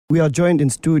We are joined in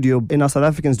studio in our South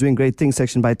Africans Doing Great Things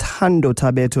section by Thando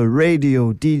Tabeto,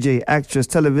 radio, DJ, actress,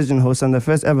 television host, and the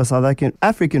first ever South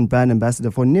African brand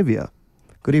ambassador for Nivea.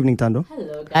 Good evening, Thando.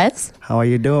 Hello, guys. How are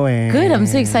you doing? Good. I'm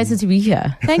so excited to be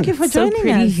here. Thank you for joining so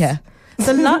pretty us. Here.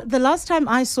 The last time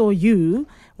I saw you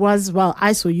was,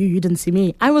 I saw you, you didn't see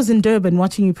me. I was in Durban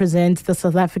watching you present the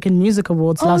South African Music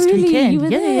Awards last really? weekend. You were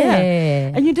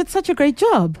there? And you did such a great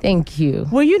job. Thank you.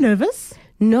 Were you nervous?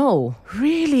 No.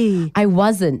 Really? I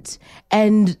wasn't.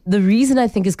 And the reason I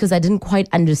think is because I didn't quite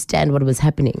understand what was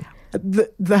happening.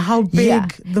 The how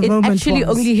big the moment was. It actually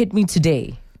only hit me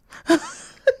today.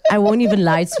 I won't even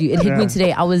lie to you. It hit me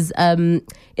today. I was in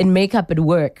makeup at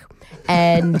work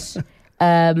and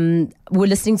we're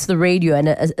listening to the radio and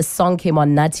a song came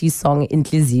on, Nati's song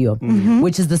Inhliziyo,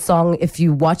 which is the song, if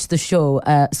you watch the show,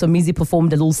 Somizi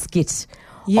performed a little skit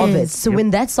of it. So when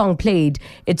that song played,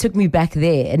 it took me back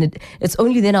there. And it's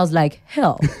only then I was like,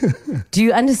 hell, do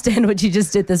you understand what you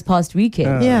just did this past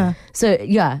weekend? Yeah. So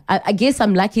I guess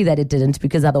I'm lucky that it didn't,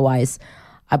 because otherwise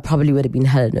I probably would have been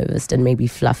hella nervous and maybe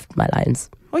fluffed my lines.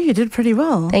 Oh, you did pretty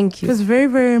well. Thank you. It was very,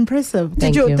 very impressive.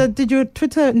 Thank you. Did your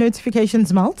Twitter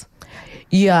notifications melt?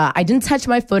 Yeah, I didn't touch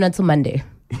my phone until Monday.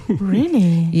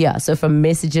 Really? Yeah, so from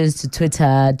messages to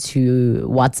Twitter to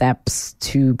WhatsApps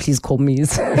to please call me.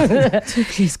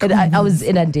 Please call me. I was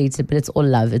inundated, but it's all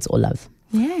love. It's all love.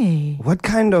 Yay. What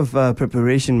kind of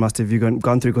preparation must have you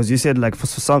gone through? Because you said like for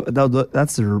some,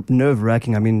 that's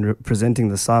nerve-wracking. I mean, presenting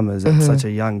the Summers at such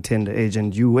a young, tender age,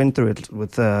 and you went through it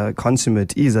with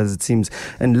consummate ease, as it seems.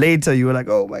 And later you were like,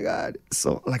 oh my God.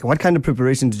 So like, what kind of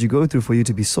preparation did you go through for you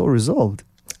to be so resolved?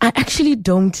 I actually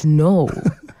don't know.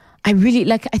 I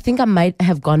think I might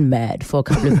have gone mad for a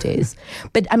couple of days.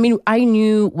 But I mean, I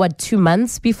knew 2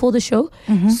 months before the show.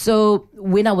 So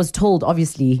when I was told,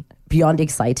 obviously, beyond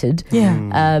excited. Yeah.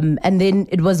 And then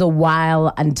it was a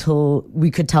while until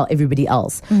we could tell everybody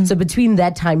else. So between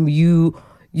that time, you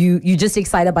just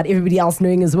excited about everybody else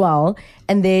knowing as well.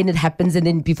 And then it happens, and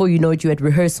then before you know it, you're at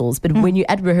rehearsals. But when you're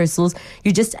at rehearsals,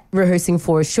 you're just rehearsing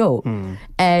for a show.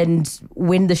 And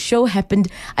when the show happened,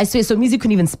 I swear, Somizi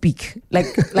couldn't even speak.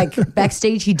 Like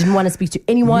backstage, he didn't want to speak to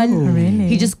anyone. Really?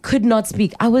 He just could not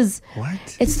speak.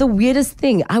 What? It's the weirdest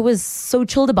thing. I was so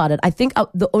chilled about it. I think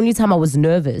the only time I was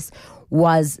nervous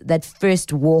was that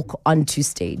first walk onto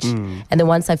stage. And then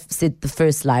once I said the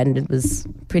first line, it was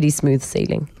pretty smooth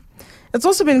sailing. It's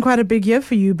also been quite a big year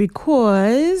for you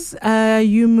because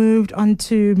you moved on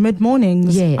to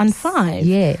mid-mornings on 5.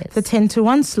 Yes. The 10 to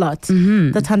 1 slot.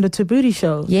 The Thando Tabooty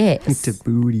show. Yes.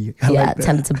 Tabooty.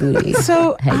 Thando Tabooty.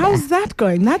 So how's that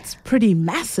going? That's pretty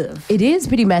massive. It is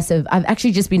pretty massive. I've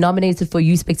actually just been nominated for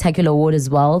You Spectacular Award as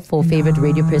well for Favorite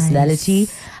Radio Personality.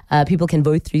 People can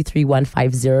vote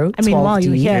 33150. I mean, while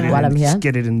you're here. While I'm here. Just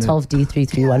get it in there. 12D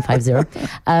 33150.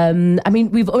 I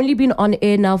mean, we've only been on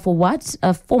air now for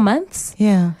 4 months?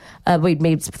 Yeah.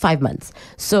 Maybe it's 5 months.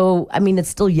 So, I mean, it's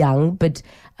still young, but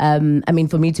I mean,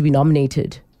 for me to be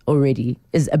nominated already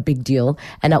is a big deal.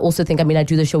 And I also think, I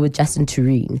do the show with Justin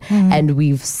Tureen, and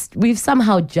we've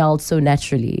somehow gelled so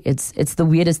naturally. It's the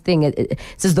weirdest thing.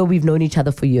 It's as though we've known each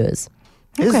other for years.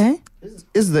 Okay.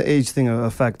 Is the age thing a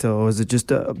factor, or is it just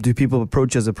do people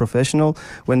approach you as a professional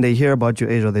when they hear about your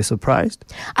age? Are they surprised?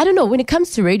 I don't know. When it comes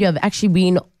to radio, I've actually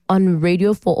been on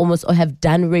radio have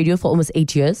done radio for almost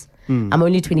 8 years. I'm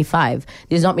only 25.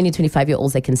 There's not many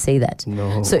 25-year-olds that can say that.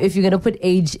 No. So if you're going to put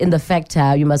age in the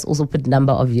factor, you must also put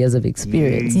number of years of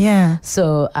experience. Yeah.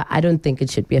 So I don't think it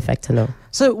should be a factor, no.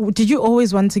 So did you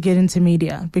always want to get into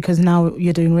media? Because now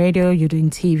you're doing radio, you're doing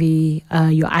TV,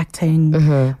 you're acting.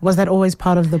 Was that always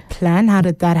part of the plan? How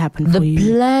did that happen for you?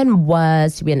 The plan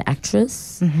was to be an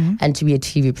actress and to be a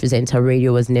TV presenter.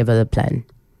 Radio was never the plan.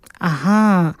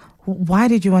 Aha. Why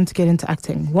did you want to get into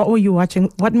acting? What were you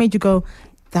watching? What made you go,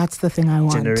 that's the thing I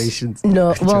want? Generations.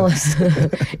 No, well,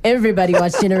 everybody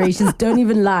watched Generations. Don't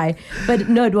even lie. But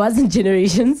no, it wasn't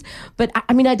Generations. But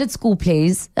I mean, I did school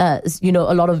plays. A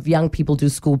lot of young people do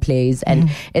school plays. And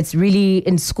it's really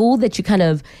in school that you kind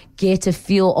of get a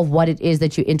feel of what it is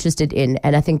that you're interested in.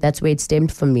 And I think that's where it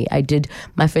stemmed from me. I did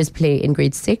my first play in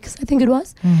grade 6, I think it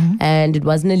was. And it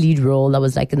wasn't a lead role. I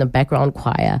was like in the background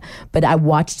choir. But I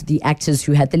watched the actors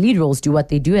who had the lead roles do what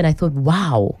they do. And I thought,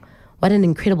 wow, what an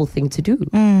incredible thing to do.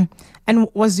 And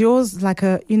was yours like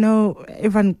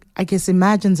everyone, I guess,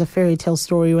 imagines a fairy tale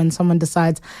story when someone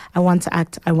decides, I want to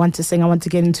act, I want to sing, I want to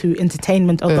get into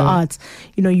entertainment or the arts.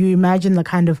 You imagine the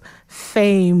kind of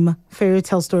fame fairy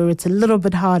tale story where it's a little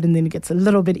bit hard and then it gets a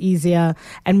little bit easier.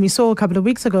 And we saw a couple of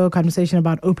weeks ago a conversation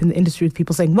about open the industry with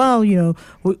people saying, well,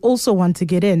 we also want to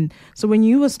get in. So when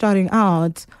you were starting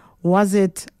out, Was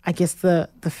it, I guess, the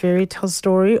fairy tale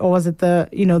story, or was it the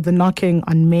knocking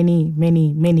on many,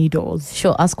 many, many doors?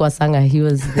 Sure, ask Wasanga. He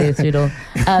was there through it all.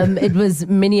 It was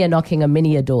many a knocking on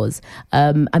many a doors.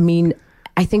 I mean,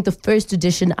 I think the first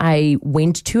audition I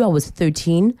went to, I was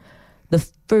 13. The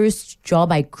first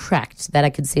job I cracked that I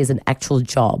could say is an actual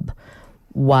job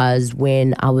was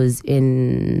when I was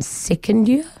in second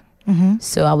year. Mm-hmm.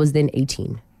 So I was then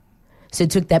 18. So it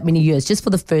took that many years just for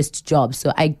the first job.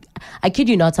 So I kid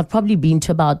you not, I've probably been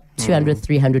to about 200,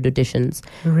 300 auditions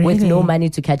with no money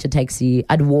to catch a taxi.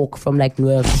 I'd walk from like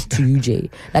Newark to UJ.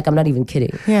 Like, I'm not even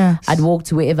kidding. Yeah. I'd walk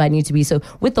to wherever I need to be. So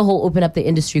with the whole open up the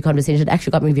industry conversation, it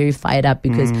actually got me very fired up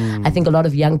because I think a lot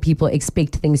of young people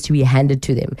expect things to be handed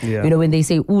to them. Yeah. You know, when they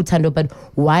say, "Ooh, Tando, but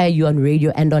why are you on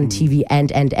radio and on TV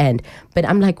and?" But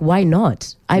I'm like, why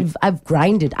not? I've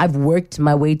grinded. I've worked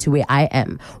my way to where I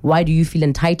am. Why do you feel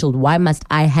entitled? Why must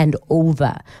I hand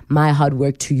over my hard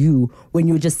work to you when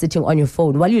you're just sitting on your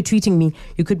phone? While you're treating me,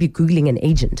 you could be Googling an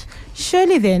agent.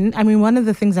 Surely then, I mean, one of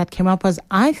the things that came up was,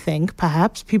 I think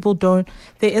perhaps people there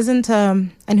isn't,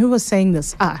 and who was saying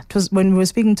this? It was when we were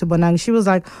speaking to Bonang. She was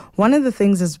like, one of the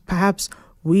things is perhaps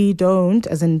we don't,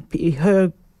 as in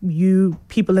you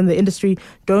people in the industry,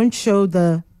 don't show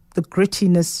the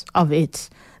grittiness of it.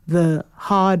 The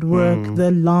hard work,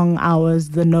 the long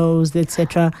hours, the nose,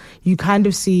 etc. You kind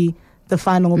of see the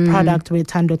final product where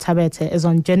Tando Tabete is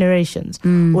on Generations,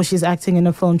 or she's acting in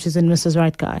a film. She's in Mrs.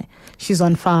 Right Guy. She's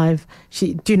on 5.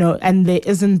 And there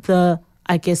isn't the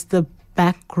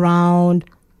background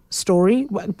story,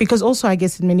 because also I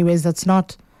guess in many ways that's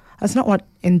not what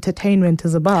entertainment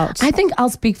is about. I think I'll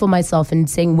speak for myself in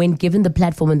saying, when given the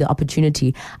platform and the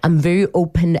opportunity, I'm very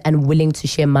open and willing to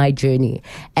share my journey.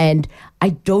 And I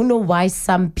don't know why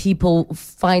some people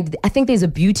I think there's a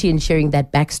beauty in sharing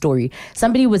that backstory.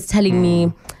 Somebody was telling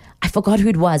me, I forgot who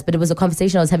it was, but it was a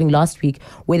conversation I was having last week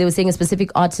where they were saying a specific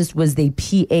artist was their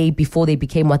PA before they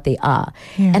became what they are.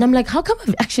 Yeah. And I'm like, how come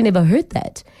I've actually never heard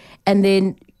that? And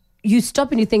then you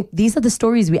stop and you think, these are the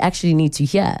stories we actually need to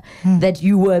hear. That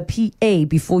you were a PA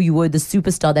before you were the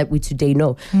superstar that we today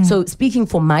know. So speaking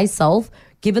for myself,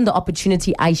 given the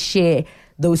opportunity, I share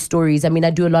those stories. I mean, I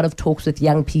do a lot of talks with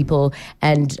young people,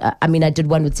 and I did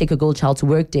one with Take a Girl Child to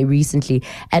Work Day recently,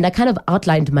 and I kind of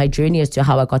outlined my journey as to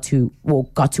how I got to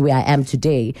where I am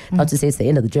today. Not to say it's the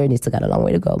end of the journey, still got a long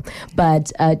way to go,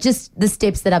 but just the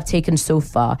steps that I've taken so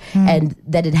far, and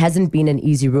that it hasn't been an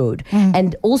easy road.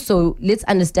 And also, let's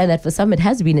understand that for some it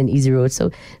has been an easy road, so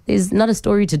there's not a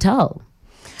story to tell.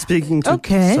 Speaking to...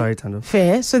 Okay. Sorry, Tando.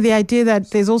 Fair. So the idea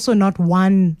that there's also not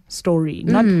one story.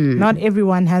 Not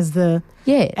everyone has the...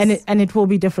 Yes. And it will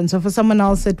be different. So for someone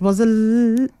else, it was a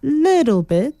little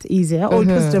bit easier, or it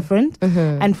was different.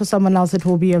 And for someone else, it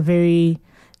will be a very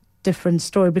different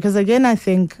story. Because again, I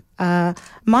think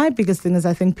my biggest thing is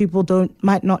I think people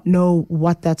might not know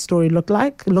what that story looks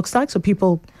like. So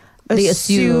people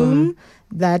assume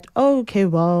that, okay,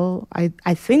 well,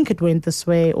 I think it went this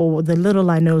way, or the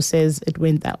little I know says it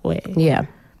went that way. Yeah.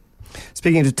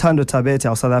 Speaking to Tando Tabete,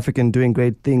 our South African doing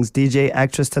great things, DJ,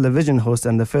 actress, television host,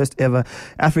 and the first ever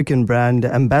African brand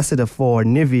ambassador for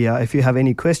Nivea. If you have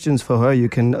any questions for her, you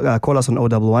can call us on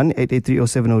 011 883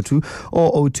 0702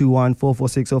 or 021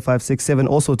 446 0567.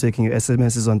 Also taking your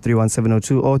SMSs on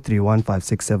 31702 or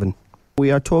 31567. We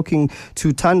are talking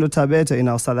to Tando Tabete in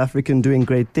our South African Doing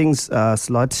Great Things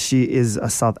slot. She is a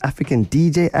South African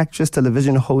DJ, actress,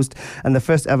 television host, and the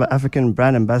first ever African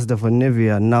brand ambassador for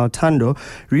Nivea. Now, Tando,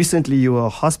 recently you were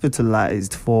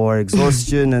hospitalized for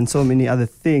exhaustion and so many other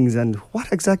things. And what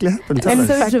exactly happened? It's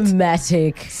so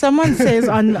dramatic. Someone says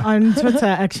on Twitter,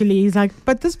 actually, he's like,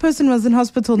 but this person was in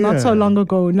hospital not so long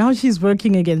ago. Now she's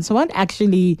working again. So what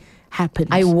actually happened?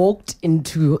 I walked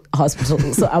into hospital,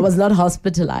 so I was not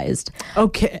hospitalized.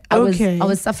 Okay. I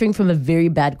was suffering from a very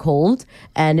bad cold,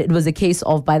 and it was a case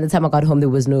of, by the time I got home, there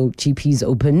was no GPs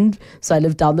opened. So I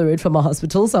lived down the road from a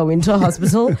hospital, so I went to a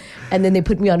hospital, and then they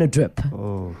put me on a drip.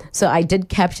 Oh. So I did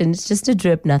caption, it's just a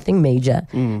drip, nothing major.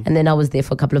 And then I was there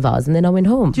for a couple of hours, and then I went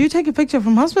home. Do you take a picture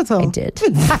from hospital? I did.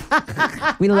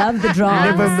 We love the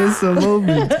drama. You never miss a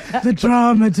moment. The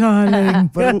drama, darling.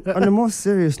 But on a more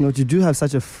serious note, you do have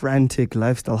such a frantic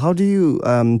lifestyle. How do you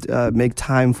make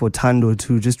time for Tando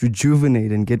to just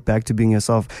rejuvenate and get back to being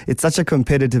yourself? It's such a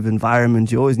competitive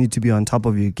environment. You always need to be on top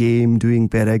of your game, doing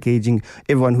better, gauging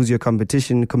everyone who's your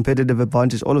competition, competitive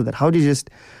advantage, all of that. How do you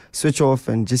just switch off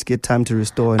and just get time to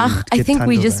restore? And I think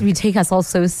Tando we take ourselves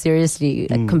so seriously,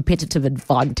 like competitive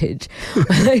advantage.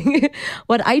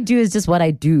 What I do is just what I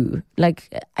do.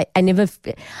 Like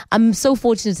I'm so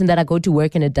fortunate in that I go to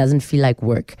work and it doesn't feel like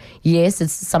work. Yes,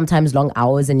 it's sometimes long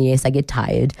hours, and yes, I get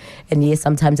tired, and yes,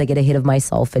 sometimes I get ahead of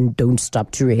myself and don't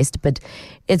stop to rest. But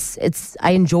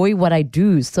I enjoy what I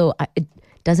do, so it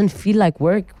doesn't feel like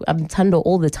work. I'm Thando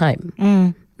all the time.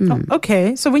 Oh,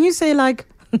 okay, so when you say like,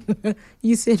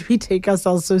 you said we take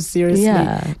ourselves so seriously.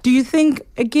 Yeah. Do you think,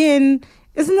 again,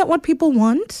 isn't that what people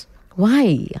want?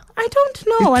 Why? I don't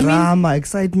know. Drama,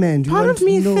 excitement. Part of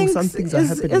me thinks, happening.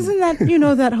 isn't that,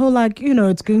 that whole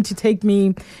it's going to take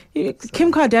me,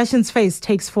 Kim Kardashian's face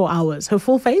takes 4 hours. Her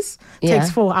full face takes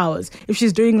 4 hours. If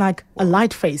she's doing like a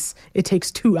light face, it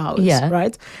takes 2 hours,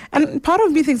 right? And part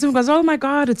of me thinks, oh my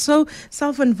God, it's so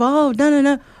self-involved.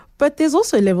 No. But there's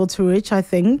also a level to which I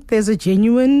think there's a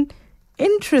genuine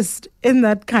interest in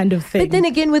that kind of thing. But then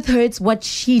again, with her, it's what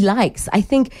she likes. I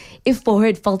think if for her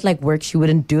it felt like work, she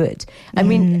wouldn't do it. I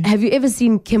mean, have you ever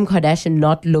seen Kim Kardashian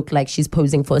not look like she's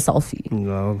posing for a selfie?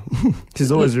 No.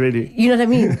 She's always ready. You know what I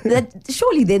mean?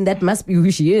 Surely then that must be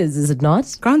who she is it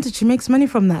not? Granted, she makes money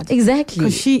from that. Exactly.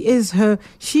 Because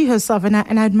she herself, and I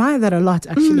admire that a lot,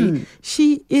 actually.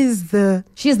 She is the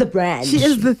brand. She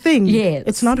is the thing. Yes.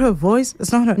 It's not her voice.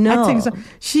 It's not her acting.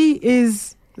 She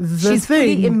is she's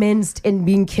fully immersed in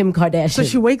being Kim Kardashian. So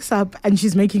she wakes up and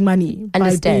she's making money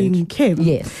by being Kim.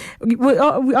 Yes. We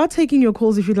are taking your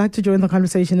calls if you'd like to join the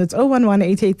conversation. It's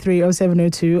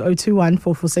 011-883-0702,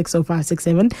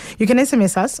 021-446-0567. You can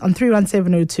SMS us on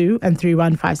 31702 and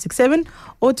 31567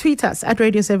 or tweet us at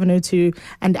Radio 702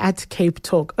 and at Cape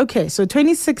Talk. Okay, so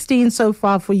 2016 so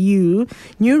far for you,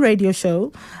 new radio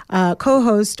show,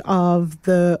 co-host of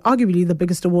arguably the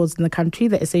biggest awards in the country,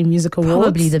 the SA Music Awards.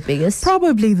 Probably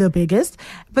the biggest.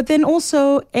 But then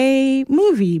also a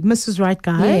movie, Mrs. Right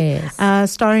Guy,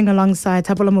 starring alongside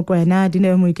Thapelo Mokoena,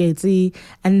 Dineo Muiketsi,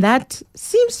 and that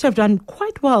seems to have done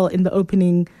quite well in the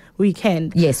opening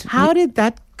weekend. Yes. How did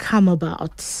that come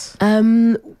about?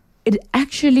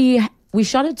 We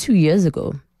shot it 2 years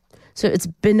ago. So it's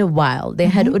been a while. They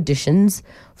had auditions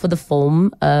for the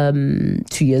film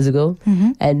 2 years ago,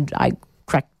 and I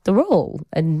cracked the role,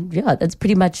 and that's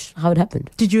pretty much how it happened.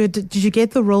 Did you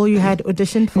get the role you had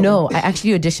auditioned for? No, I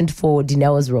actually auditioned for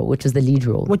Dineo's role, which was the lead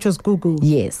role, which was Gugu.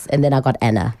 Yes, and then I got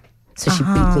Anna, so she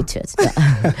beat me to it.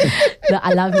 No,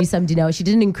 I love me some Dineo. She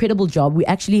did an incredible job. We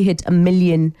actually hit 1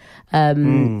 million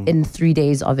in 3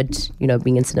 days of it,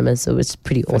 being in cinemas, so it's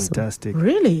pretty awesome. Fantastic.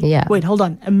 Really? Yeah. Wait, hold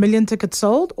on. 1 million tickets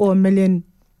sold or 1 million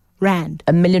rand?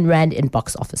 1 million rand in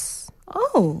box office.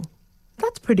 Oh.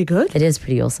 That's pretty good. It is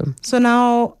pretty awesome. So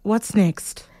now, what's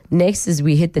next? Next is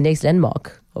we hit the next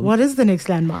landmark. What is the next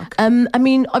landmark? I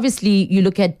mean, obviously, you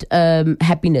look at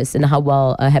happiness and how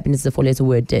well Happiness is a 4-letter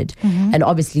word did. And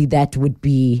obviously that would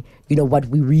be, what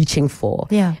we're reaching for.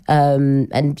 Yeah.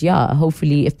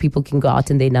 Hopefully if people can go out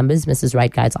in their numbers, Mrs.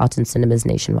 Right Guy is out in cinemas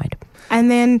nationwide.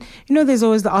 And then, there's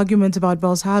always the argument about,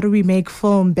 Bells, how do we make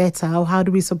film better? Or how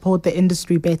do we support the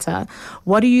industry better?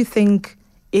 What do you think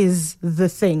is the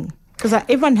thing? Because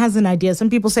everyone has an idea. Some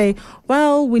people say,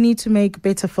 well, we need to make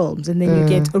better films. And then you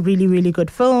get a really, really good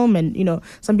film. And,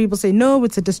 some people say, no,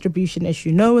 it's a distribution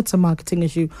issue. No, it's a marketing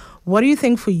issue. What do you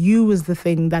think for you is the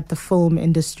thing that the film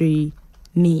industry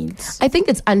needs? I think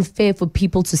it's unfair for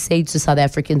people to say to South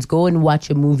Africans, go and watch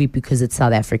a movie because it's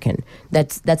South African.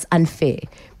 That's unfair.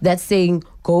 That's saying,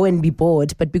 go and be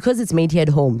bored. But because it's made here at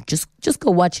home, just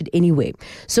go watch it anyway.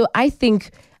 So I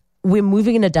think we're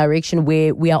moving in a direction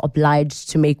where we are obliged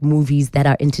to make movies that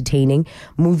are entertaining,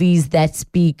 movies that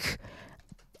speak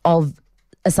of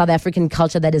a South African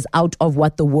culture that is out of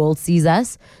what the world sees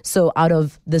us. So out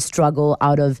of the struggle,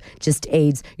 out of just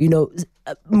AIDS,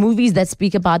 movies that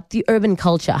speak about the urban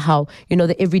culture, how,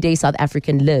 the everyday South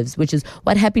African lives, which is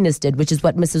what Happiness did, which is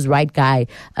what Mrs. Right Guy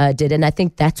did. And I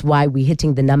think that's why we're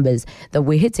hitting the numbers that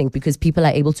we're hitting, because people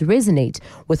are able to resonate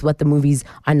with what the movies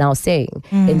are now saying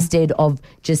instead of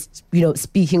just,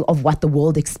 speaking of what the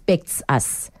world expects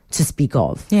us to speak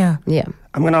of. Yeah.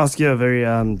 I'm going to ask you a very,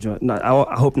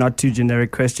 I hope not too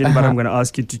generic question, but I'm going to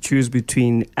ask you to choose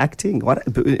between acting. What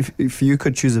if you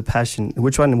could choose a passion,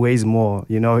 which one weighs more?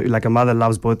 Like a mother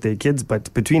loves both their kids,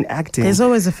 but between acting... There's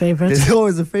always a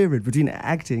favorite. Between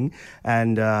acting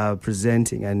and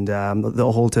presenting and the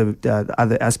whole the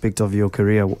other aspect of your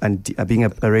career and being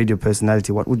a radio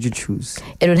personality, what would you choose?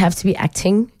 It would have to be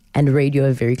acting and radio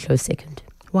a very close second.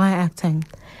 Why acting?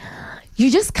 You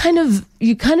just kind of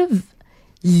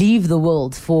leave the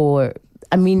world for,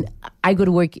 I go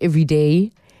to work every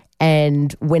day,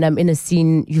 and when I'm in a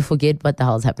scene, you forget what the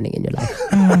hell's happening in your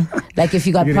life. Like if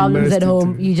you got problems at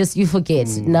home, you forget.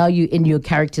 Now you're in your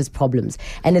character's problems.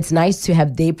 And it's nice to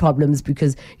have their problems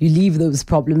because you leave those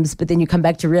problems, but then you come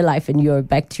back to real life and you're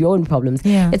back to your own problems.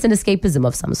 Yeah. It's an escapism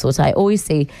of some sort. I always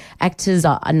say actors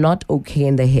are not okay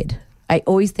in the head. I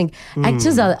always think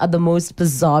actors are the most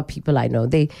bizarre people I know.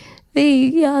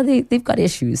 They've got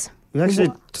issues. We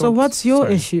actually So what's your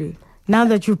issue? Now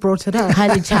that you brought it up.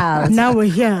 Honey child. Now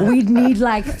we're here. We'd need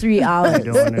like 3 hours. I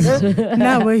don't want to know.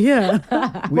 Now we're here.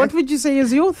 What would you say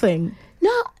is your thing?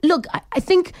 No, look, I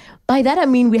think by that I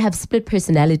mean we have split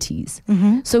personalities.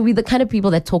 So we're the kind of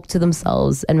people that talk to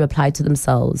themselves and reply to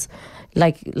themselves.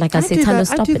 Like I say, Tando,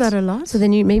 stop it. I do that a lot. So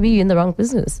then maybe you're in the wrong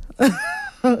business.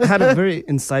 I had a very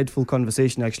insightful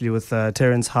conversation actually with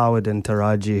Terrence Howard and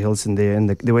Taraji Hilson.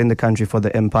 They were in the country for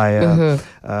the Empire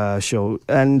show,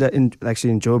 and in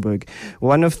Joburg.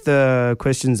 One of the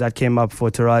questions that came up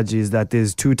for Taraji is that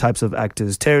there's two types of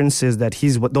actors. Terrence says that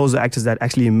those are actors that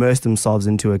actually immerse themselves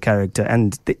into a character,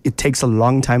 and it takes a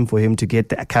long time for him to get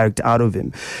that character out of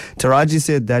him. Taraji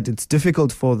said that it's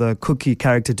difficult for the Cookie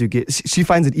character to get. She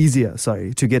finds it easier,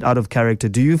 to get out of character.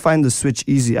 Do you find the switch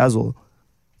easy as well?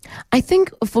 I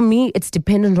think for me, it's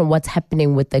dependent on what's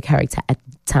happening with the character at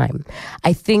the time.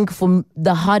 I think for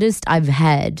the hardest I've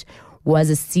had was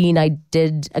a scene I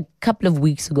did a couple of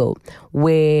weeks ago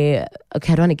where,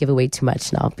 okay, I don't want to give away too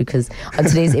much now because on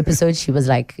today's episode, she was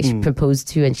like, she proposed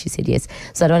to and she said yes.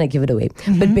 So I don't want to give it away.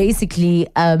 But basically,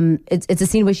 it's a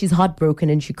scene where she's heartbroken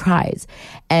and she cries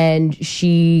and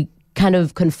she kind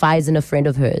of confides in a friend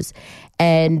of hers.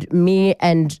 And me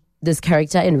and this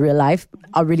character in real life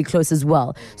are really close as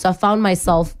well. So I found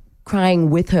myself crying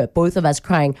with her, both of us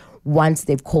crying once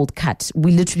they've called cut.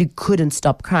 We literally couldn't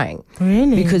stop crying.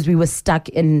 Really? Because we were stuck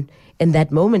in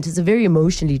that moment. It's a very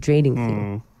emotionally draining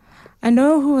thing. I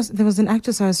know there was an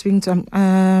actress I was speaking to,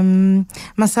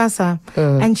 Masasa,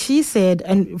 and she said,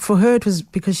 and for her it was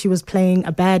because she was playing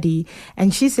a baddie,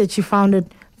 and she said she found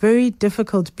it very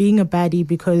difficult being a baddie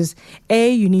because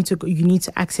you need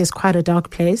to access quite a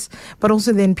dark place, but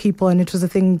also then people, and it was a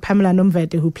thing Pamela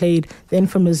Nomvete, who played the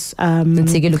infamous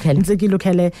Ntsiki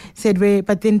Lukhele, said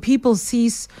but then people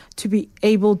cease to be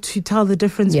able to tell the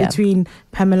difference between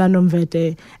Pamela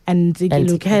Nomvete and Ntsiki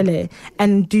Lukhele.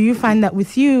 And do you find that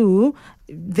with you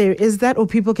there is that, or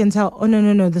people can tell, oh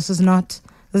no, this is not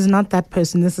that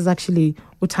person, this is actually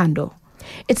Utando?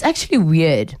 It's actually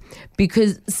weird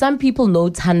because some people know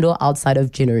Tando outside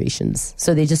of Generations.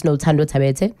 So they just know Tando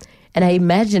Tabete. And I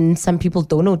imagine some people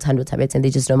don't know Tando Tabete and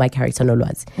they just know my character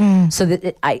Nolwazi. So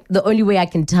the only way I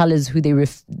can tell is who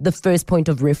the first point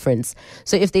of reference.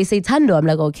 So if they say Tando, I'm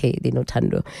like, okay, they know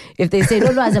Tando. If they say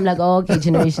Nolwazi, I'm like, oh, okay,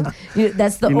 Generations.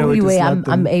 That's the only way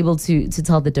I'm able to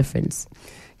tell the difference.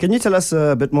 Can you tell us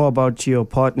a bit more about your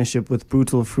partnership with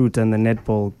Brutal Fruit and the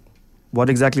netball? What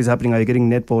exactly is happening? Are you getting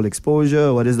netball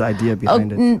exposure? What is the idea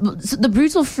behind it? So the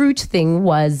Brutal Fruit thing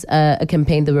was a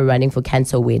campaign that we're running for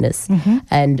cancer awareness.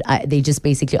 And they just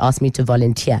basically asked me to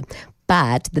volunteer.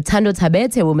 But the Tando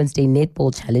Tabete Women's Day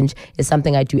Netball Challenge is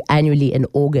something I do annually in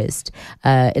August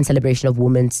in celebration of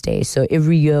Women's Day. So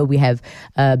every year we have,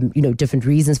 different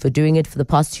reasons for doing it. For the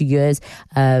past 2 years,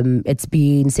 it's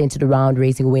been centered around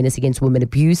raising awareness against women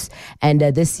abuse. And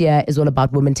this year is all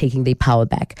about women taking their power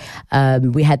back.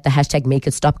 We had the hashtag Make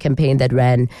It Stop campaign that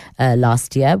ran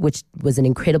last year, which was an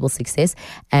incredible success.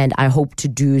 And I hope to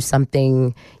do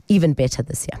something even better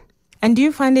this year. And do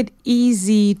you find it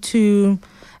easy to,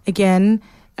 again,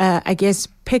 I guess,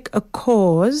 pick a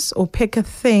cause or pick a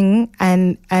thing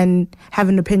and have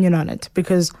an opinion on it?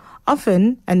 Because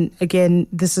often, and again,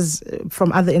 this is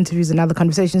from other interviews and other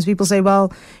conversations, people say,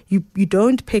 well, you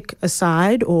don't pick a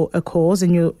side or a cause,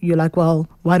 and you're like, well,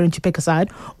 why don't you pick a side?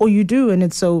 Or you do, and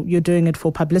it's so you're doing it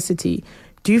for publicity.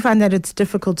 Do you find that it's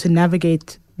difficult to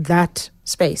navigate that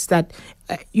space? That,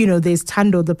 there's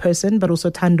Tando the person, but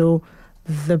also Tando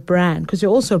the brand, because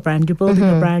you're also a brand, you're building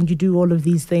a brand, you do all of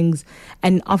these things,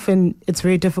 and often it's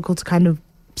very difficult to kind of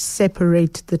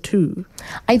separate the two.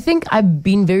 I think I've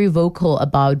been very vocal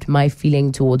about my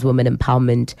feeling towards women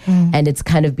empowerment, and it's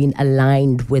kind of been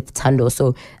aligned with Tando.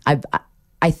 So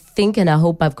I think and I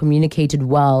hope I've communicated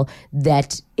well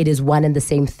that it is one and the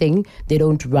same thing. They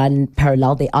don't run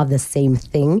parallel. They are the same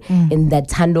thing in that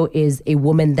Tando is a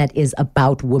woman that is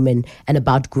about women and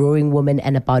about growing women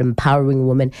and about empowering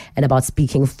women and about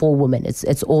speaking for women.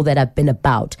 It's all that I've been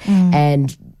about.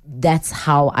 And that's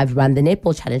how I've run the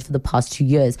Netball Challenge for the past 2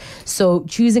 years. So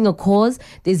choosing a cause,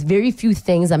 there's very few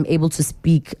things I'm able to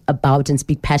speak about and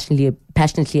speak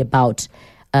passionately about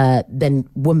than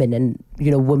women and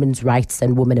women's rights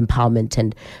and women empowerment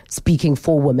and speaking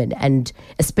for women and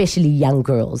especially young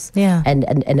girls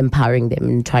and empowering them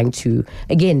and trying to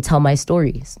again tell my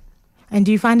stories. And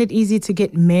do you find it easy to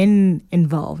get men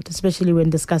involved, especially when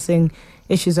discussing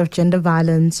issues of gender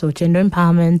violence or gender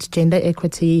empowerment, gender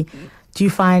equity? Do you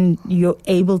find you're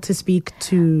able to speak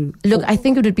to... Look, I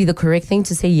think it would be the correct thing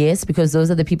to say yes, because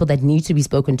those are the people that need to be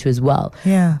spoken to as well.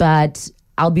 Yeah. But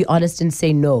I'll be honest and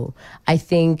say no. I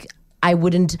think I'd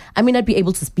be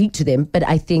able to speak to them, but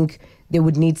I think they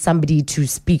would need somebody to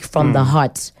speak from the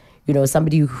heart. You know,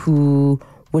 somebody who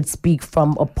would speak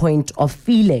from a point of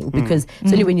feeling, because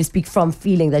it's only when you speak from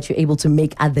feeling that you're able to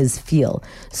make others feel.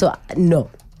 So, no.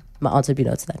 My answer would be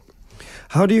no to that.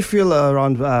 How do you feel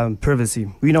around privacy?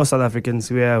 We know South Africans,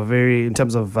 we are very, in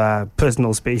terms of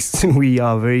personal space, we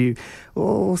are very,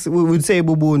 we would say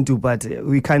ubuntu, but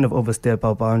we kind of overstep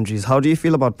our boundaries. How do you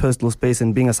feel about personal space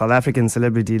and being a South African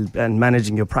celebrity and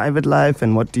managing your private life?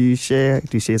 And what do you share? Do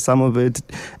you share some of it?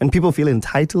 And people feel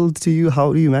entitled to you.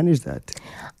 How do you manage that?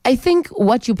 I think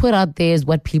what you put out there is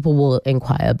what people will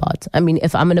inquire about. I mean,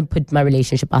 if I'm going to put my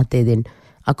relationship out there, then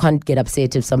I can't get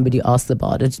upset if somebody asks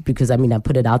about it, because I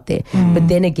put it out there. But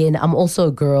then again, I'm also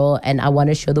a girl and I want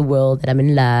to show the world that I'm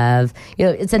in love. You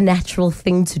know, it's a natural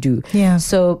thing to do. Yeah.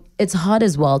 So it's hard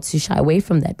as well to shy away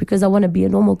from that, because I want to be a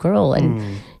normal girl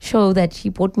and show that he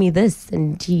bought me this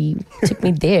and he took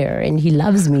me there and he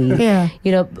loves me. Yeah.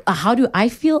 You know, how do I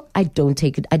feel? I don't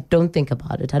take it. I don't think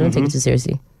about it. I don't take it too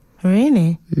seriously.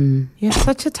 Really? You have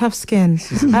such a tough skin.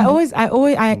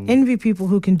 I envy people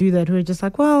who can do that, who are just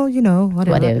like, well, you know,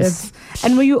 whatever. What else?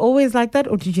 And were you always like that,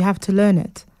 or did you have to learn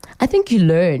it? I think you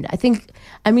learn.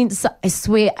 So I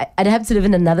swear I'd have to live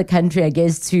in another country, I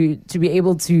guess, to be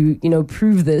able to,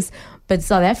 prove this. But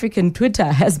South African Twitter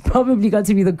has probably got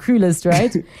to be the cruelest,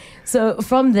 right? So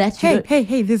from that,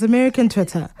 hey, there's American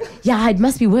Twitter. Yeah, it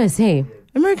must be worse, hey.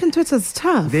 American Twitter's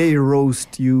tough. They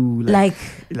roast you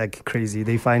like crazy.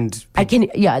 They find...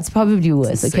 it's probably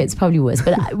worse. Okay, it's probably worse.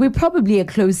 But we're probably a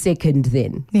close second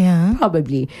then. Yeah.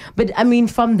 Probably. But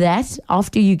from that,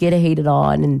 after you get hated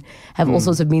on and have all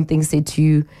sorts of mean things said to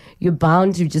you, you're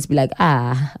bound to just be like,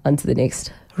 on to the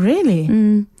next.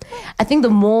 Really? I think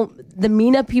the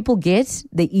meaner people get,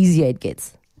 the easier it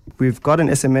gets. We've got an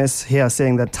SMS here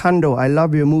saying that, Thando, I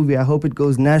love your movie. I hope it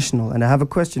goes national. And I have a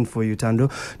question for you,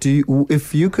 Thando.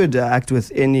 If you could act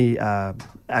with any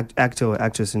actor or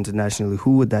actress internationally,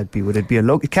 who would that be? Would it be a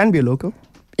local? It can be a local.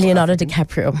 Leonardo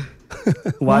DiCaprio.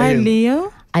 Why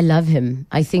Leo? I love him.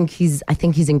 I think he's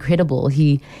incredible.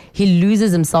 He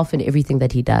loses himself in everything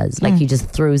that he does. Like he just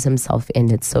throws himself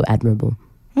in. It's so admirable.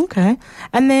 Okay.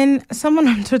 And then someone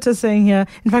on Twitter saying here,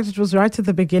 in fact, it was right at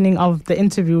the beginning of the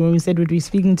interview when we said we'd be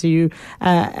speaking to you,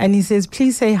 and he says,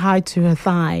 please say hi to her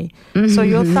thigh. So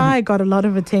your thigh got a lot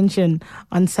of attention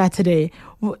on Saturday.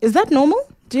 Is that normal?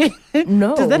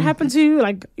 No. Does that happen to you,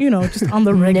 just on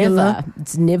the regular? Never.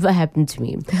 It's never happened to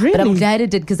me. Really? But I'm glad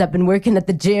it did, because I've been working at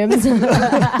the gyms.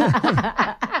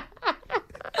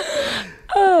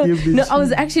 No, I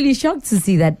was actually shocked to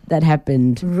see that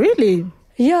happened. Really?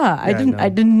 Yeah, I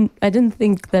didn't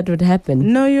think that would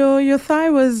happen. No, your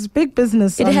thigh was big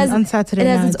business on Saturday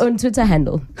night. It has its own Twitter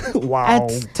handle. Wow. At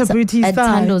Tabuti's at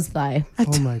thigh. Thando's thigh.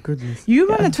 Oh my goodness. You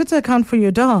run a Twitter account for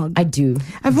your dog. I do.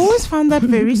 I've always found that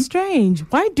very strange.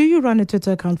 Why do you run a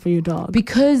Twitter account for your dog?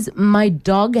 Because my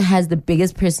dog has the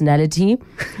biggest personality,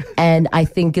 and I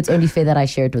think it's only fair that I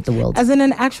share it with the world. As in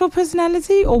an actual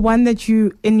personality, or one that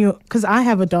you because I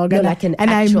have a dog, I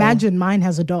imagine mine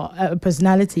has a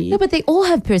personality. No, but they all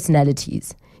have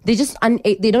personalities. They just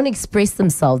they don't express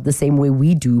themselves the same way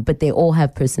we do, but they all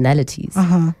have personalities.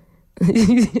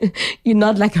 You're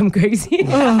not like I'm crazy.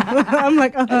 I'm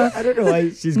like, I don't know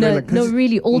why she's going like this. No,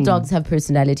 really, all dogs have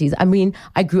personalities.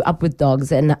 I grew up with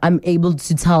dogs, and I'm able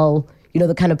to tell,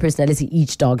 the kind of personality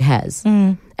each dog has.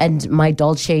 And my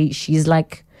Dolce,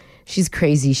 she's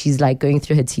crazy. She's like going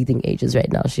through her teething ages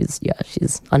right now. She's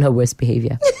on her worst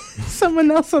behavior. Someone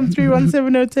else on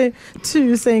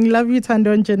 31702 saying, love you,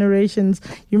 Thando and Generations.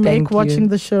 You make watching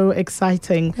the show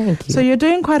exciting. Thank you. So you're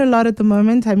doing quite a lot at the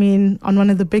moment. On one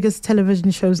of the biggest television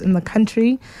shows in the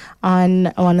country, on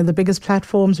one of the biggest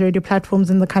radio platforms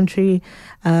in the country,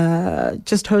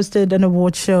 just hosted an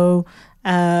award show.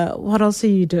 What else are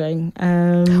you doing?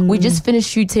 We just finished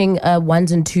shooting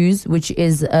Ones and Twos, which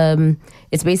is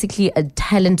it's basically a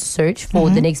talent search for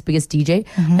the next biggest DJ.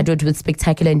 I do it with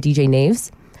Spectacular and DJ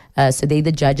Naves. So they're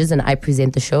the judges and I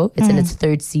present the show. It's in its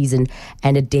third season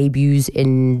and it debuts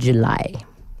in July.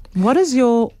 What is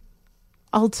your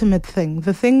ultimate thing?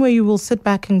 The thing where you will sit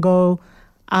back and go,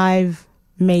 I've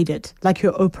made it, like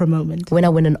your Oprah moment. When I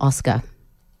win an Oscar.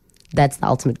 That's the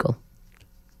ultimate goal.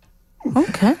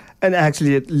 Okay. And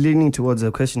actually, leaning towards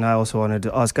a question I also wanted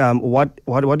to ask, what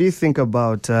do you think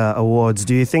about awards?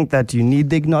 Do you think that you need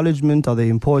the acknowledgement? Are they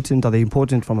important? Are they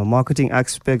important from a marketing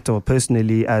aspect or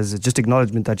personally as just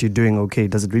acknowledgement that you're doing okay?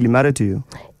 Does it really matter to you?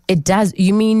 It does.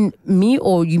 You mean me,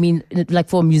 or you mean like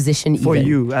for a musician? For even?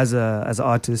 you as an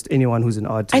artist, anyone who's an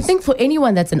artist. I think for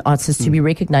anyone that's an artist to be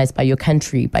recognized by your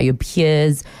country, by your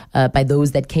peers, by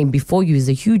those that came before you is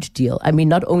a huge deal. I mean,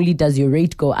 not only does your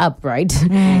rate go up, right?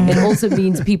 It also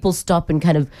means people stop and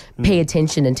kind of pay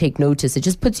attention and take notice. It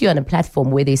just puts you on a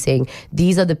platform where they're saying,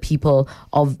 these are the people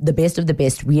of the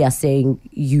best. We are saying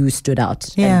you stood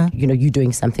out. Yeah. And, you're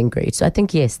doing something great. So I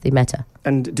think, yes, they matter.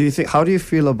 And how do you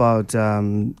feel about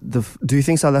do you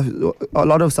think a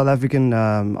lot of South African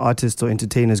artists or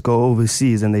entertainers go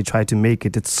overseas and they try to make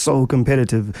it? It's so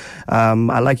competitive.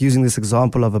 I like using this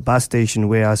example of a bus station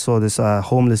where I saw this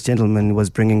homeless gentleman was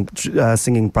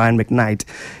singing Brian McKnight.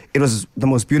 It was the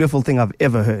most beautiful thing I've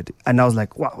ever heard. And I was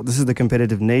like, wow, this is the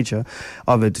competitive nature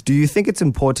of it. Do you think it's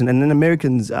important? And then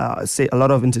Americans say, a lot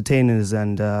of entertainers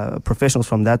and professionals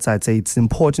from that side say it's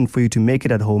important for you to make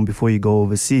it at home before you go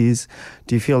overseas.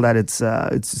 Do you feel that it's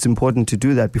important to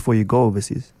do that before you go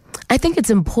overseas? I think it's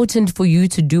important for you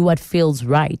to do what feels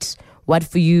right. What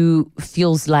for you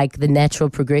feels like the natural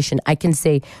progression. I can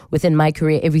say within my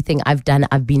career, everything I've done,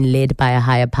 I've been led by a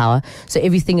higher power. So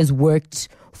everything has worked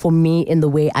for me in the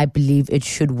way I believe it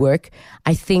should work.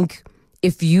 I think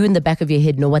if you in the back of your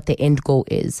head know what the end goal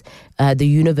is, the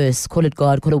universe, call it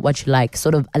God, call it what you like,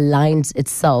 sort of aligns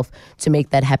itself to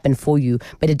make that happen for you.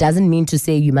 But it doesn't mean to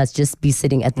say you must just be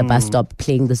sitting at the bus stop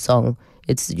playing the song.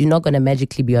 You're not going to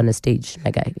magically be on a stage.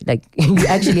 Like you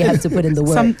actually have to put in the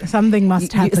work. Something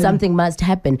must happen. Something must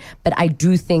happen. But I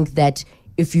do think that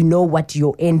if you know what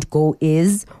your end goal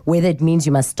is, whether it means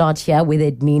you must start here, whether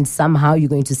it means somehow you're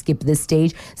going to skip this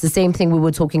stage. It's the same thing we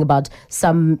were talking about.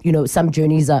 Some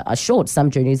journeys are short,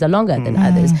 some journeys are longer than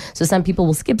others. So some people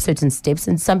will skip certain steps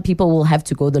and some people will have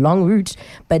to go the long route.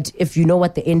 But if you know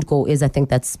what the end goal is, I think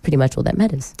that's pretty much all that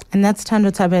matters. And that's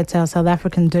Thando Tabete, our South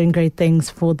African, doing great things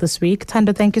for this week.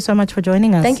 Thando, thank you so much for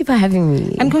joining us. Thank you for having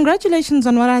me. And congratulations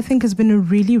on what I think has been a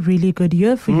really, really good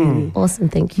year for you. Awesome,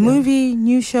 thank you. Movie,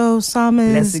 new show,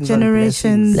 Summers, Blessings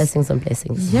Generations. Blessings on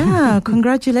blessings. Yeah,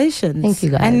 congratulations. Thank you,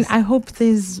 guys. And I hope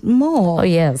there's more. Oh,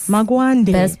 yes.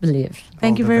 Magwande. Best believe.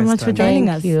 Thank you very much for joining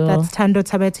us. You. That's Thando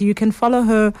Tabete. You can follow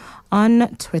her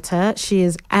on Twitter. She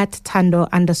is at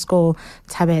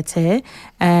Thando_Tabete.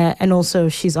 And also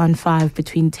she's on 5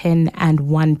 between 10 and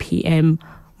 1 p.m.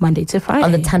 Monday to Friday.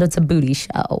 On the Thando Tabooty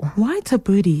show. Why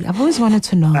Tabooty? I've always wanted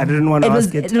to know. I didn't want to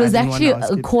ask it. It was actually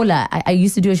a caller. I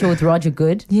used to do a show with Roger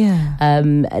Good. Yeah.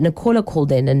 And a caller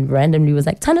called in and randomly was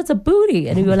like, Thando Tabooty.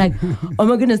 And we were like, oh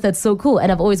my goodness, that's so cool.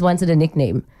 And I've always wanted a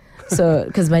nickname. So,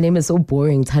 because my name is so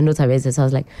boring, Thando Tabete. So I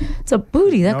was like, it's a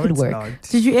booty. That could work. Not.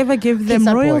 Did you ever give them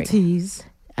royalties?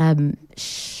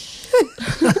 Shh.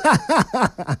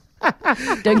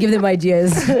 Don't give them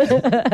ideas.